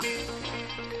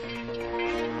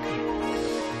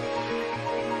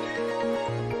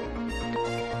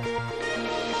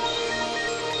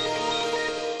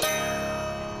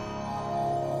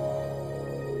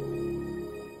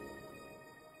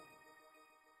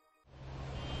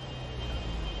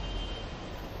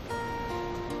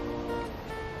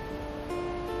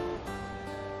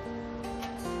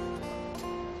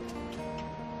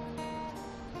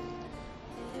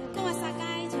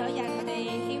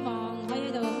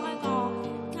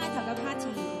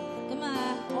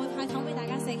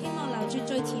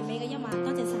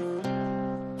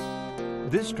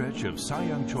This stretch of Sai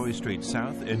Yung Choi Street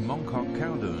South in Mongkok,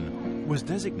 Kowloon was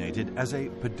designated as a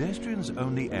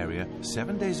pedestrians-only area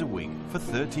 7 days a week for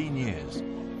 13 years.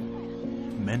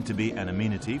 Meant to be an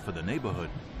amenity for the neighborhood,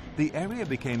 the area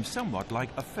became somewhat like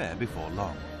a fair before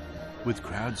long, with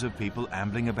crowds of people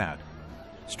ambling about,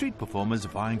 street performers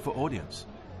vying for audience,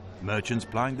 merchants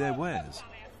plying their wares,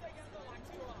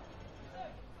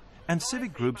 and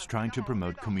civic groups trying to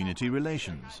promote community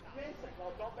relations.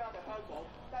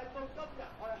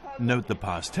 Note the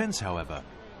past tense, however.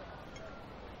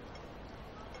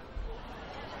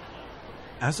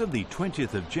 As of the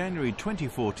 20th of January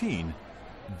 2014,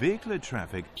 vehicular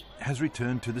traffic has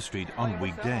returned to the street on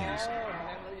weekdays,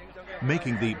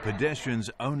 making the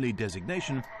pedestrians-only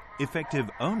designation effective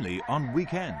only on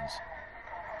weekends.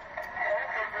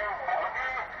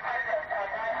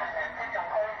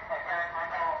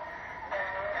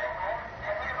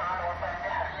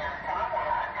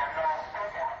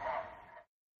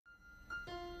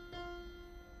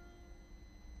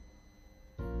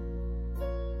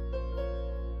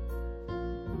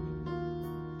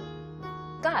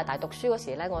 加拿大讀書嗰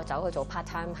時咧，我走去做 part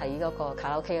time 喺嗰個卡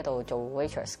拉 OK 嗰度做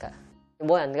waitress 嘅。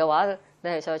冇人嘅話，你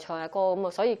係上去唱下歌咁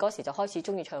啊，所以嗰時就開始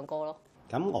中意唱歌咯。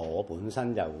咁我本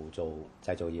身就做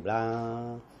製造業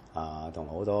啦，同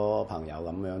好多朋友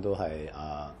咁樣都係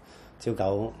朝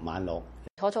九晚六。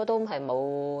初都係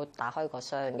冇打開過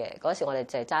箱嘅，嗰時我哋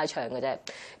淨係齋唱嘅啫。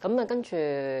咁啊，跟住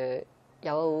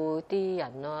有啲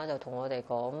人啦就同我哋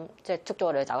講，即係捉咗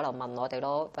我哋去酒樓問我哋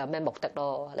咯，有咩目的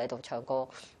咯嚟度唱歌。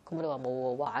 咁我哋話冇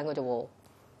喎，玩嘅啫喎，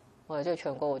我哋中意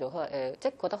唱歌嘅啫。佢話即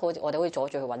係覺得好似我哋好似阻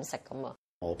住去揾食咁啊。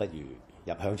我不如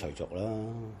入鄉隨俗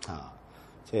啦，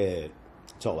即係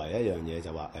作為一樣嘢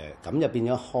就話咁就變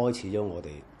咗開始咗我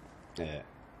哋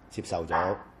接受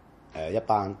咗一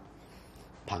班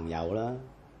朋友啦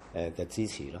嘅支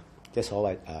持咯，即係所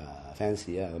謂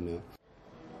fans 啊咁樣。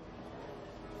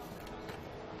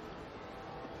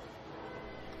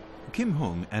 Kim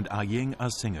Hung and Ah Ying are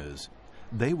singers.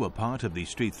 They were part of the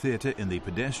street theatre in the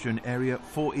pedestrian area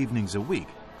 4 evenings a week,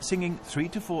 singing 3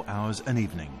 to 4 hours an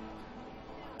evening.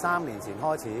 3年前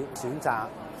開始選擇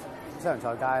西洋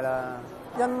菜街啦，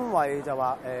因為就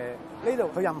話呢度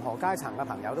佢任何階層嘅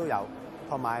朋友都有，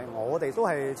同埋我哋都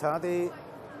係唱一啲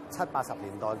70、80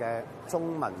年代嘅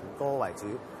中文歌為主，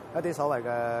一啲所謂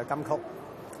嘅金曲。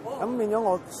咁變咗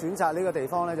我選擇呢個地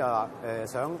方咧，就話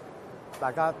想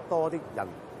大家多啲人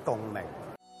共鳴。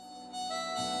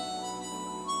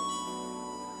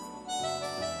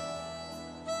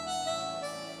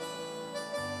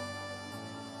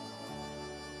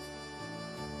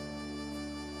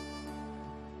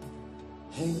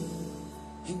 輕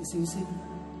輕笑聲，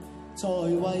在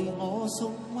為我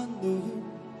送溫暖，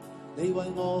你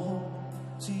為我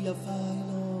注入快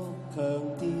樂強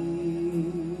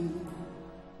電。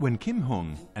 When Kim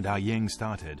Hung and Ah Ying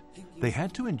started, they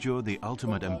had to endure the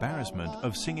ultimate embarrassment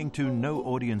of singing to no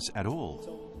audience at all.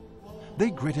 They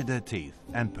gritted their teeth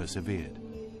and persevered.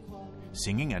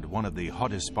 Singing at one of the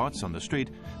hottest spots on the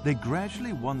street, they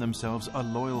gradually won themselves a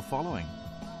loyal following.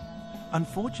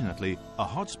 Unfortunately, a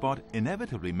hotspot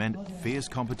inevitably meant fierce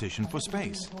competition for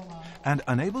space, and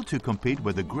unable to compete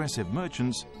with aggressive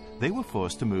merchants, they were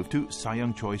forced to move to Sai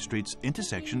Yung Choi Street's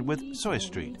intersection with Soi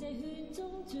Street.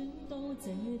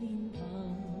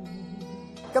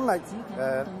 今日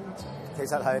其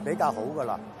實係比較好㗎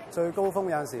啦，最高峰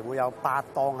有陣時會有8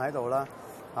檔喺度啦，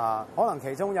可能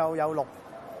其中有6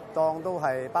檔都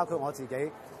係包括我自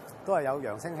己，都係有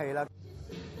揚聲器啦。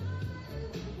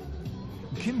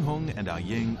 Kim Hung and Ah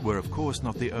Ying were of course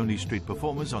not the only street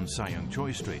performers on Sai Yung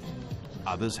Choi Street.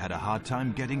 Others had a hard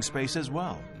time getting space as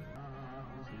well.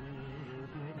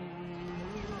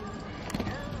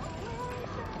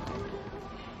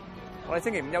 我哋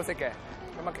星期5休息嘅，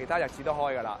咁啊其他日子都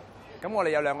開㗎啦。咁我哋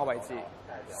有2個位置，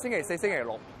星期4、星期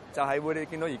6就係會你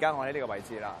見到而家我喺呢個位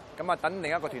置啦。咁啊等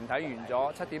另一個團體完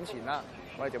咗7點前啦，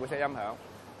我哋就會set音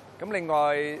響。咁另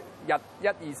外日1、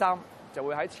2、3就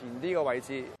會喺前啲個位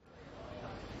置。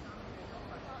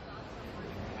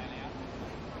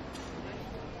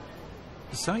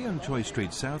 Sai Yung Choi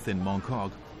Street South in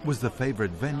Mongkok was the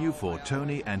favorite venue for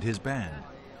Tony and his band,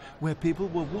 where people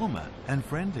were warmer and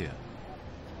friendlier.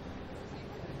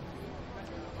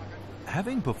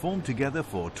 Having performed together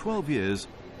for 12 years,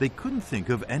 they couldn't think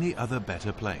of any other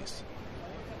better place.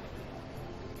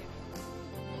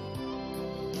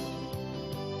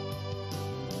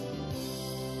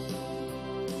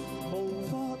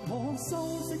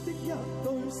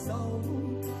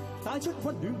 帶出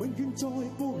溫暖永遠在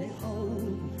背後。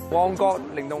旺角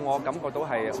令到我感覺到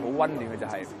係好溫暖嘅就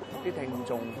係啲聽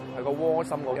眾係個窩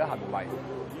心嘅行為，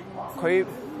佢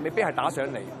未必係打上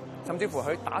嚟，甚至乎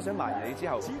佢打上埋你之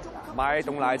後買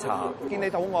凍奶茶，見你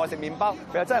肚餓食麵包，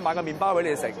佢又真係買個麵包俾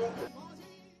你食，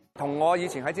同我以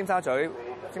前喺尖沙咀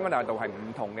星光大道係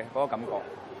唔同嘅嗰個感覺，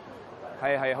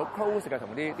係好 close 嘅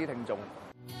同啲聽眾。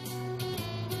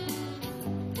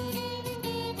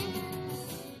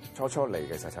初嚟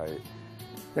其實就係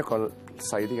一個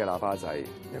細啲嘅喇叭仔，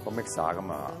一個 mixer 㗎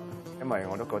嘛，因為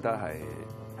我都覺得係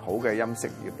好嘅音色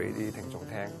要俾啲聽眾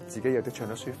聽，自己亦都唱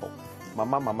得舒服，慢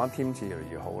慢添置越嚟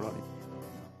越好咯。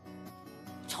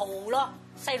嘈咯，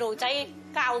細路仔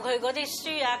教佢嗰啲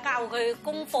書啊，教佢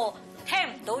功課，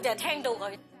聽唔到就聽到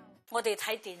佢。我哋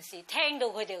睇電視，聽到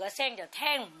佢哋嘅聲就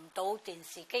聽唔到電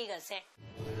視機嘅聲。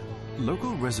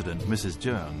Local resident Mrs.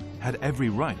 Jeong had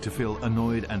every right to feel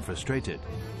annoyed and frustrated,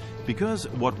 because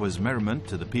what was merriment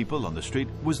to the people on the street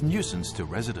was nuisance to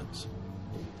residents.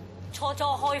 初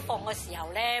開放嘅時候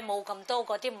咧，冇咁多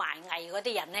嗰啲賣藝嗰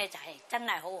啲人咧，就係真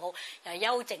係好好，又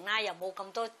幽靜啦，又冇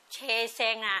咁多車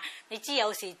聲啊。你知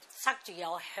有時塞住又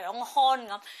響康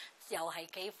咁，又係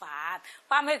幾煩。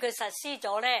翻起佢實施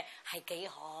咗咧係幾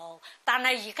好，但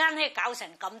係而家咧搞成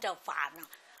咁就煩啦。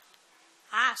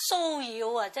騷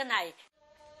擾啊，真係。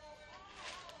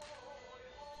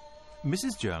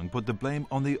Mrs. Jeong put the blame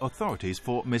on the authorities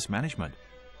for mismanagement.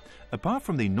 Apart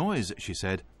from the noise, she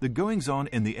said, the goings-on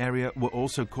in the area were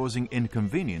also causing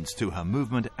inconvenience to her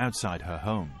movement outside her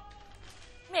home.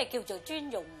 咩叫做專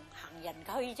用行人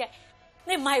區啫？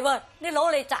你唔係喎，你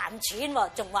攞嚟賺錢喎，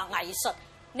仲話藝術，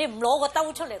你唔攞個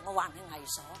兜出嚟，我話你藝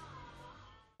術。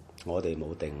我哋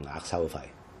冇定額收費，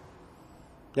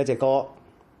一隻歌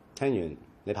聽完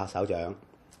你拍手掌，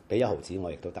俾1毫子我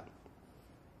亦都得，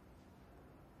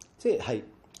即係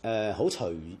好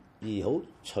隨意、好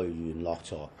隨緣落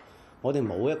座。我哋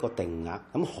冇一個定額，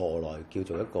咁何來叫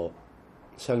做一個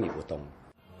商業活動？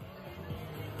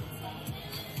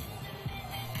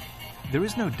 There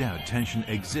is no doubt tension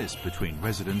exists between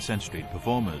residents and street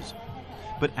performers.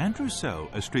 But Andrew So,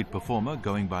 a street performer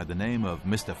going by the name of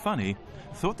Mr. Funny,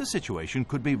 thought the situation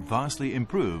could be vastly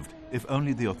improved if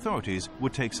only the authorities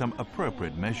would take some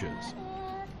appropriate measures.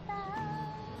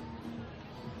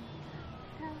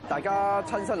 大家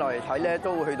親身落嚟睇咧，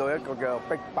都會去到一個叫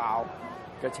逼爆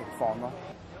嘅情況咯。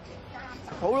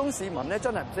普通市民咧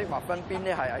真係唔識劃分邊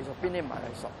啲係藝術，邊啲唔係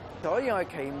藝術。所以我哋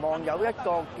期望有一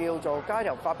個叫做街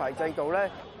頭發牌制度咧。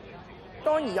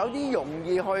當然有啲容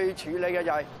易去處理嘅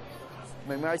就係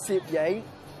明明係攝影、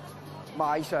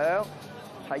賣相、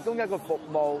提供一個服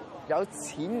務、有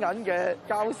錢銀嘅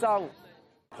交收，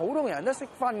普通人都識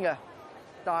分嘅。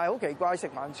但係好奇怪，食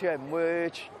環署係唔會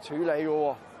處理嘅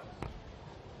喎。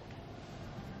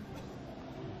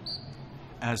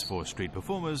As for street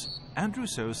performers, Andrew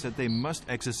So said they must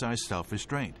exercise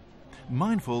self-restraint,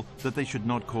 mindful that they should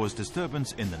not cause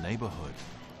disturbance in the neighborhood.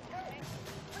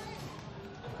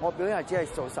 我表演係只係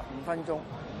做15分鐘，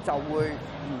就會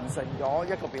完成咗一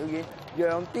個表演，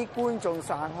讓啲觀眾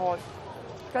散開，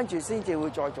跟住先至會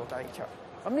再做第二場。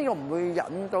咁呢個唔會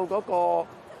引到嗰個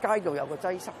街道有個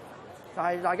擠塞，但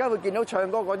係大家會見到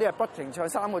唱歌嗰啲係不停唱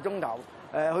3個鐘頭，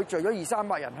佢聚咗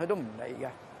200-300人，佢都唔理嘅。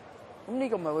咁呢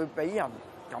個咪會俾人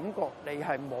感覺你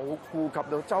係冇顧及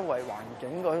到周圍環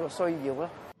境嗰個需要咯。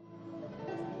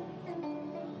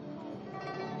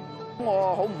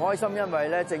我好唔開心，因為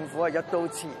咧政府係一刀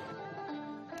切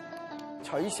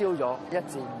取消咗1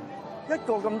至5，一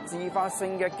個咁自發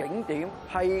性嘅景點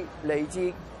係嚟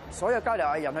自所有街頭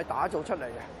藝人去打造出嚟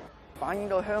嘅，反映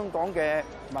到香港嘅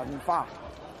文化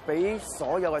俾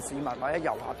所有嘅市民或者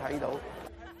遊客睇到。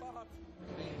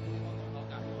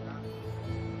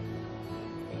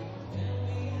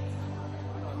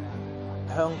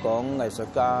香港藝術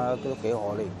家都幾可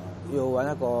憐，要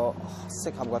揾一個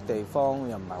適合嘅地方，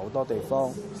又唔係好多地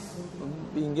方。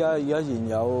而家現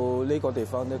有呢個地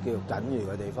方都叫僅餘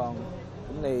嘅地方。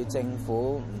咁你政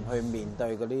府唔去面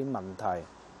對嗰啲問題，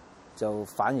就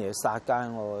反而去殺街，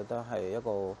我覺得係一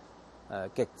個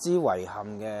極之遺憾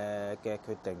嘅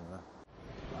決定啦。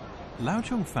Lau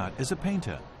Chung Fat is a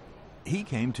painter. He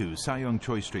came to Sayong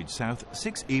Choi Street South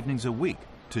 6 evenings a week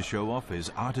to show off his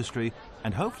artistry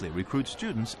and hopefully recruit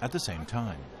students at the same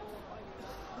time.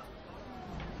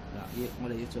 嗱，我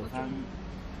哋要做翻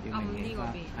要明顯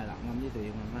翻，係啦，暗呢度要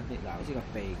暗翻啲，嗱，好似個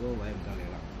鼻嗰個位唔夠力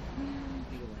啦。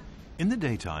In the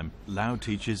daytime, Lau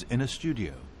teaches in a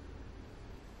studio.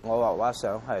 我畫畫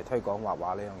想係推廣畫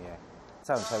畫呢樣嘢，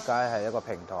西洋菜街係一個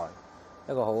平台，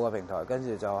一個好嘅平台，跟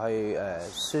住就去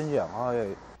宣揚開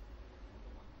去。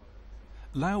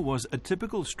Lau was a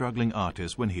typical struggling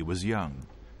artist when he was young.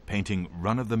 painting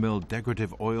run-of-the-mill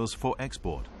decorative oils for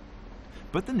export.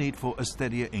 But the need for a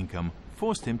steadier income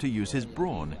forced him to use his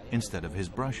brawn instead of his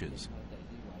brushes.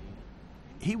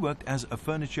 He worked as a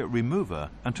furniture remover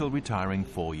until retiring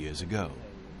 4 years ago.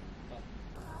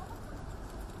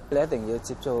 你一定要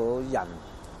接觸人，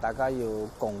大家要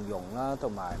共融啦，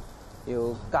同埋要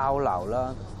交流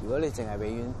啦。如果你淨係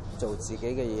永遠做自己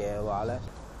嘅嘢嘅話咧，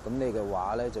咁你嘅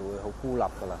畫咧就會好孤立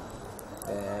㗎啦。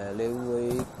你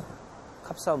會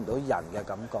吸收唔到人嘅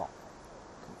感覺。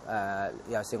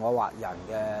尤其是我畫人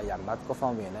嘅人物嗰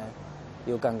方面咧，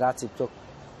要更加接觸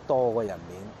多個人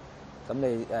面，咁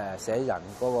你寫人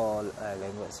嗰個領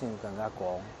域先會更加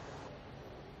廣。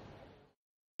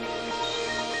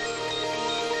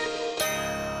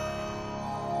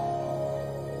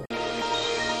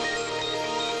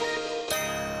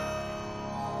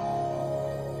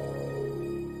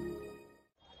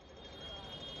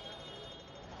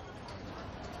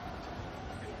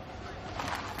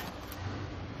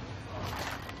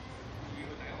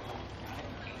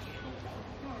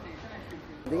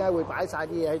點解會擺晒啲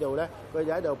嘢喺度咧？佢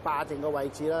就喺度霸定個位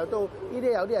置啦。都呢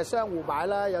啲有啲係商戶擺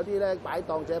啦，有啲咧擺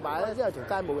檔者擺啦。因為條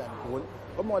街冇人管，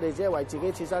咁我哋只係為自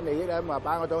己切身利益咧，咁啊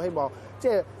擺嗰度，希望即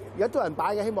係有多人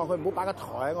擺嘅，希望佢唔好擺個台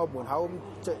喺我門口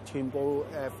咁，全部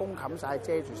封冚晒、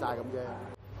遮住晒咁啫。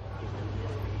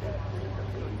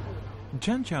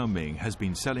Chen Xiaoming has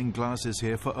been selling glasses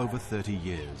here for over 30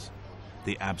 years.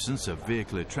 The absence of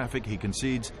vehicular traffic, he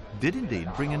concedes, did indeed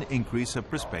bring an increase of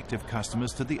prospective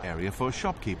customers to the area for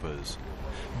shopkeepers.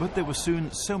 But there were soon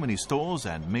so many stalls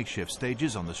and makeshift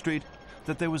stages on the street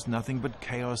that there was nothing but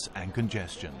chaos and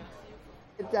congestion.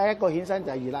 第一個衍生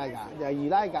就係二拉架，二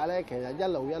拉架咧其實一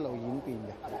路演變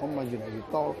嘅，咁啊越嚟越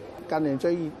多。近年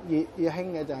最熱興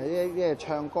嘅就係啲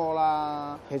唱歌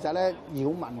啦，其實咧擾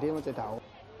民添啊直頭。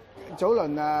早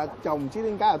輪啊就唔知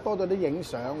點解又多咗啲影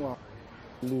相喎。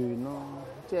亂咯，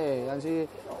即係有陣時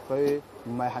佢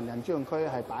唔係行人專用區，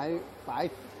係擺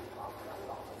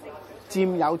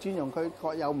佔有專用區，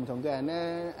各有唔同嘅人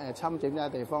咧侵佔咗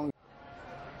地方。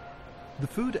The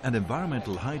Food and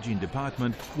Environmental Hygiene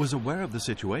Department was aware of the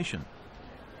situation,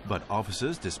 but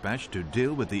officers dispatched to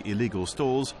deal with the illegal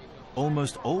stalls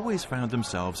almost always found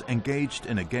themselves engaged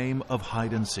in a game of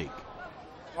hide and seek.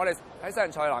 我哋喺西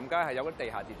洋菜南街係有個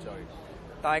地下秩序。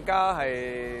大家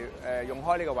係用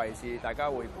開呢個位置，大家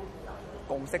會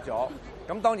共識咗。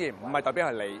咁當然唔係代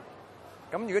表係你。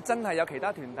咁如果真係有其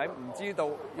他團體唔知道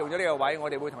用咗呢個位，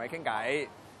我哋會同你傾偈。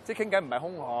即係傾偈唔係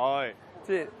空海，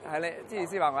即係你即係意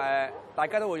思話大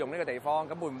家都會用呢個地方。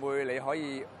咁會唔會你可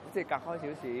以即係隔開少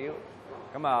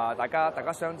少？咁啊，大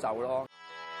家相就咯。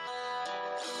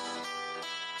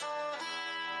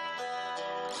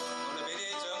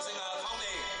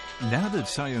Now that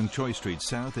Sai Yong Choi Street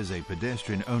South is a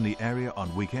pedestrian-only area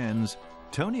on weekends,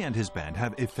 Tony and his band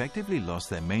have effectively lost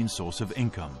their main source of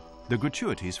income, the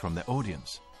gratuities from their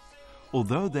audience.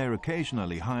 Although they're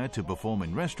occasionally hired to perform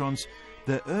in restaurants,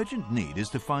 their urgent need is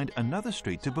to find another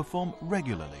street to perform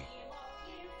regularly.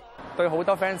 對好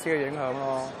多 fans 嘅影響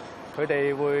咯，佢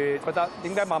哋會覺得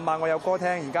點解晚晚我有歌聽，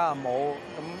而家又冇，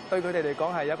咁對佢哋嚟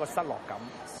講係一個失落感。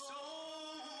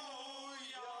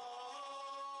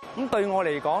咁對我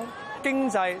嚟講，經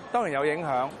濟當然有影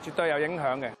響，絕對有影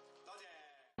響嘅。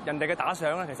人哋嘅打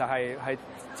賞咧，其實係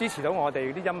支持到我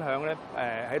哋啲音響咧，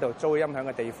喺度租音響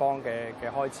嘅地方嘅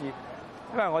開支。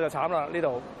因為我就慘啦，呢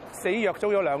度死約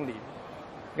租咗2年，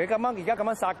而家咁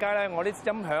樣殺街咧，我啲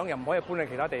音響又唔可以搬去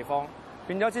其他地方，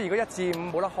變咗如果1至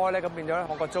5冇得開咧，咁變咗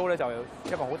我個租咧就一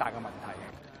個好大嘅問題。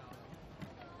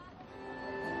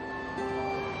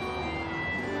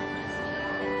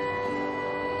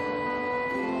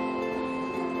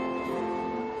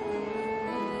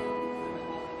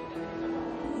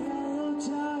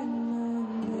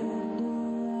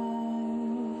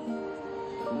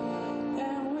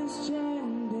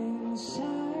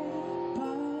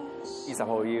20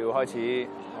號要開始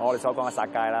我哋所講嘅殺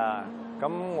街啦，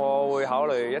咁我會考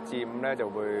慮1至5咧就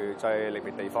會再另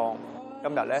覓地方。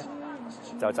今日咧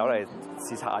就走嚟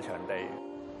視察下場地。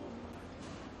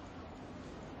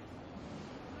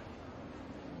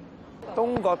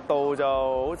東角道就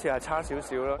好似係差少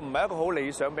少啦，唔係一個好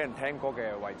理想俾人聽歌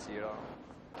嘅位置咯。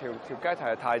條街頭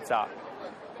係太窄，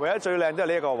唯一最靚都係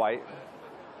呢一個位。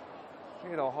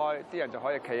呢度開啲人就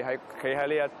可以企喺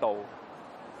呢一度。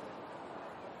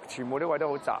全部啲位都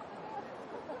好窄。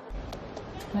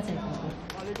多謝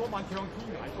你嗰晚唱天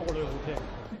涯歌女好聽。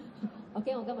我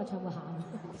驚我今日唱會喊。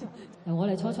由我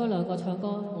哋初2個唱歌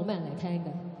冇咩人嚟聽嘅，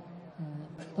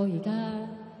到而家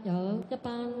有一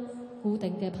班固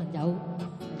定嘅朋友。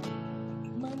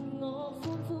問我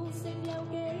歡呼聲有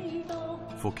幾多？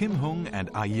 For Kim Hung and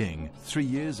Ah Ying, 3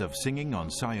 years of singing on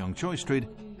Sai Yong Choi Street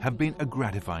have been a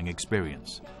gratifying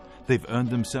experience. They've earned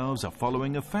themselves a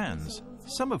following of fans,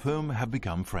 some of whom have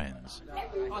become friends.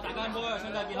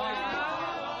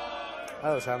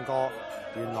 喺度唱歌，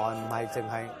原來唔係淨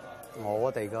係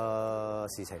我哋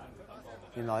嘅事情，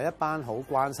原來一班好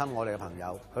關心我哋嘅朋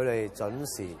友，佢哋準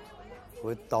時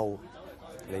會到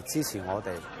嚟支持我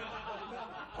哋。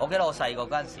我記得我細個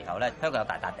嗰陣時候咧，香港有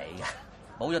大笪地嘅，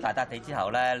冇咗大笪地之後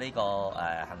咧，呢個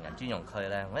行人專用區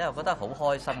咧，我又覺得好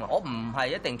開心啊！我唔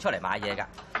係一定出嚟買嘢㗎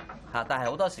嚇，但係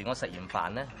好多時我食完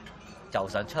飯咧，就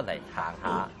想出嚟行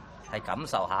下，係感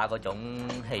受下嗰種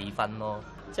氣氛咯。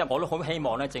即係我都好希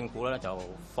望咧，政府咧就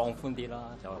放寬啲啦，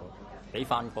就俾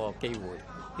翻個機會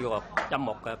呢個音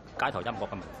樂嘅街頭音樂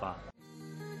嘅文化。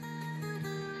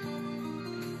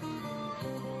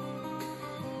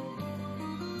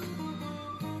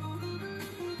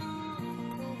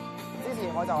之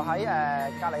前我就喺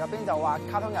隔離嗰邊就畫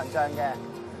卡通人像嘅，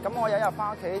咁我有一日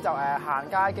翻屋企就行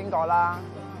街經過啦，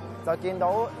就見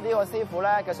到呢個師傅咧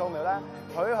嘅素描咧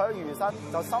栩栩如生，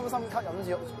就深深吸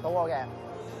引住到我嘅。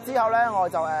之後咧我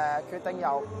就決定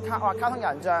由畫卡通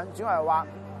人像轉為畫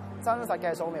真實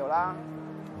嘅素描啦，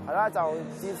係啦，就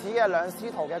自此嘅兩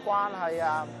師徒嘅關係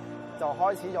啊就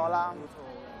開始咗啦。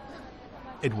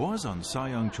It was on Sai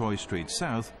Yong Choi Street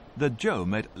South that Joe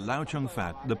met Lau Chung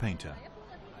Fat, the painter.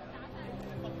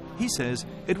 He says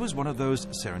it was one of those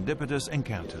serendipitous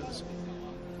encounters.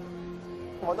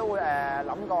 我都會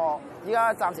諗過，依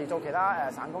家暫時做其他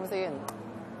散工先，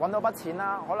揾到筆錢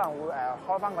啦，可能會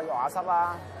開翻個畫室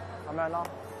啦，咁樣咯，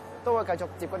都會繼續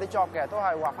接嗰啲 job 嘅，都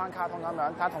係畫翻卡通咁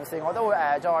樣。但係同時我都會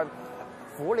再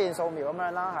苦練素描咁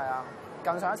樣啦，係啊，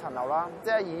更上一層樓啦，即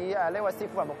係以呢位師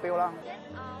傅為目標啦。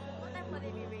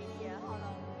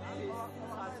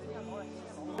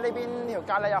呢邊條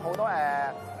街咧有好多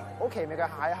好奇妙嘅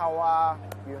邂逅啊、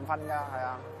緣分㗎，係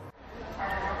啊。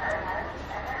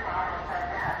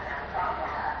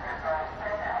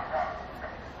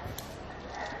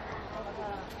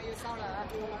要收啦，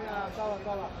收啦，係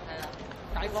啦，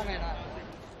解放嘅啦。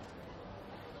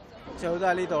最好都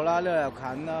喺呢度啦，呢度又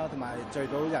近啦，同埋聚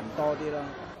到人多啲啦。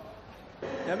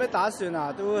有咩打算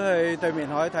啊？都去對面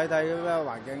海睇睇咩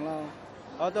環境咯。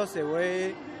我到時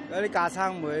會有啲架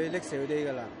撐會拎少啲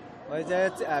噶啦，或者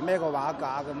孭個畫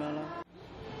架咁樣咯。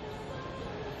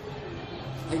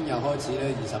聽日開始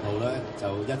咧，20號咧就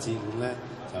1至5咧，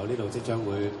就呢度即將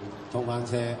會通翻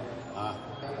車啊！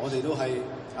我哋都係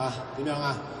點樣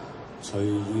啊？隨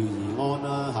遇而安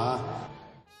啦嚇。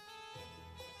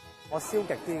我消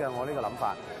極啲嘅，我呢個諗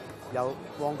法，由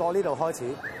旺角呢度開始，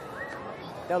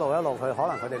一路佢可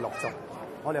能佢哋陸續，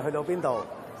我哋去到邊度，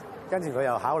跟住佢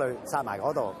又考慮殺埋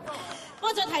嗰度。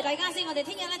我再提大家先，我哋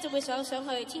聽日咧就會上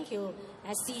去天橋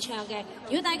試唱嘅。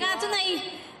如果大家真係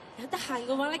得閒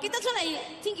嘅話咧，記得出嚟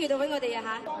天橋度揾我哋啊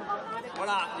嚇！好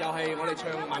啦，又係我哋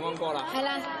唱晚安歌啦。係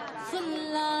啦，歡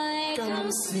來今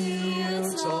宵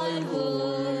再會，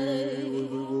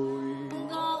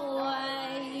各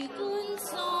位觀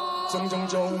眾，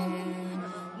中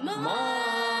晚安。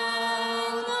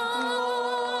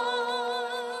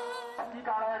依家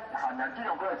咧行人專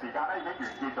用區嘅時間咧已經完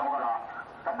結咗㗎啦，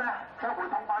咁咧將會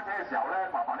通翻車嘅時候咧，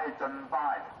麻煩你哋盡快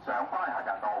上翻行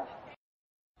人道。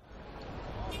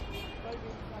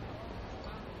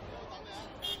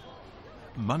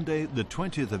Monday, the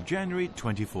 20th of January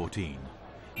 2014.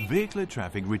 Vehicular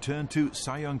traffic returned to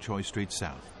Sai Yong Choi Street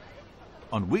South.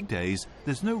 On weekdays,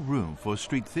 there's no room for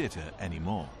street theatre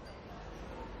anymore.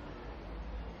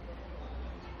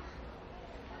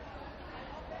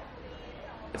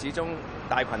 始終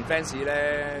大群 fans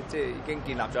咧，即係已經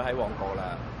建立咗喺旺角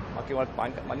啦。我叫我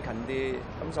揾近啲，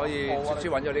咁所以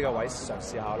先揾咗呢個位嘗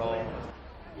試下咯。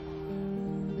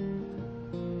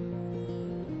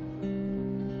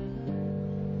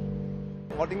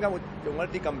我點解會用一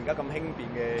啲而家咁輕便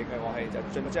嘅樂器，就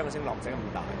盡量將個聲浪整咁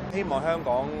大？希望香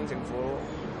港政府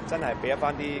真係俾一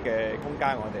翻啲嘅空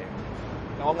間我哋。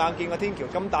我眼見個天橋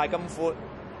咁大咁闊，唔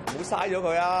好嘥咗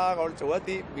佢啊！我做一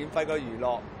啲免費嘅娛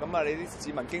樂，咁啊你啲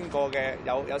市民經過嘅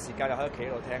有時間就喺屋企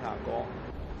度聽下歌。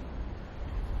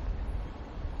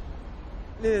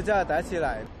呢度真係第一次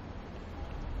嚟，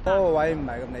嗰個位唔係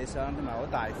咁理想，同埋好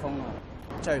大風啊，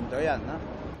聚唔到人啦。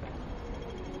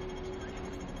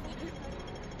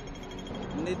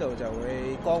咁呢度就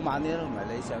會光猛啲咯，唔係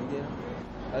理想啲咯。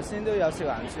頭先都有笑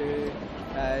顏處，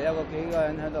有幾個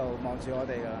人喺度望住我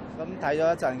哋㗎啦。咁睇咗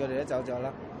一陣，佢哋都走咗啦。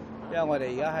因為我哋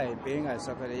而家係表演藝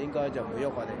術，佢哋應該就唔會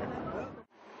喐我哋嘅。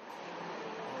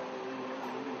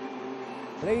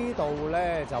呢度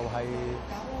咧就係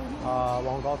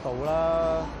旺角道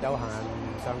啦，有行人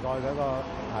上蓋嗰個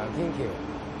天橋。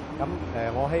咁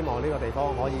我希望呢個地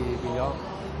方可以變咗，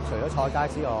除咗菜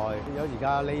街之外，變咗而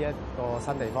家呢一個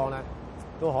新地方咧，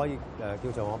都可以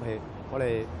叫做我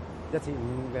哋1至5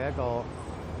嘅一個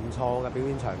唔錯嘅表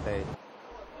演場地。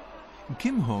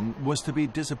Kim Hung was to be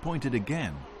disappointed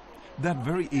again. That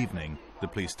very evening, the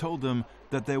police told them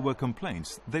that there were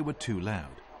complaints they were too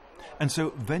loud, and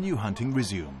so venue hunting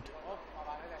resumed.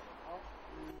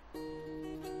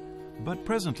 But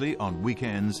presently, on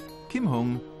weekends, Kim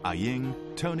Hung, Ying,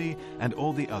 Tony, and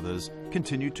all the others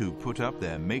continue to put up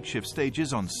their makeshift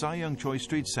stages on Sai Yung Choi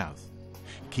Street South,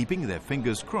 keeping their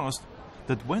fingers crossed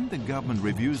that when the government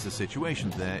reviews the situation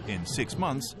there in 6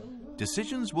 months,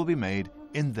 decisions will be made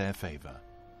in their favor.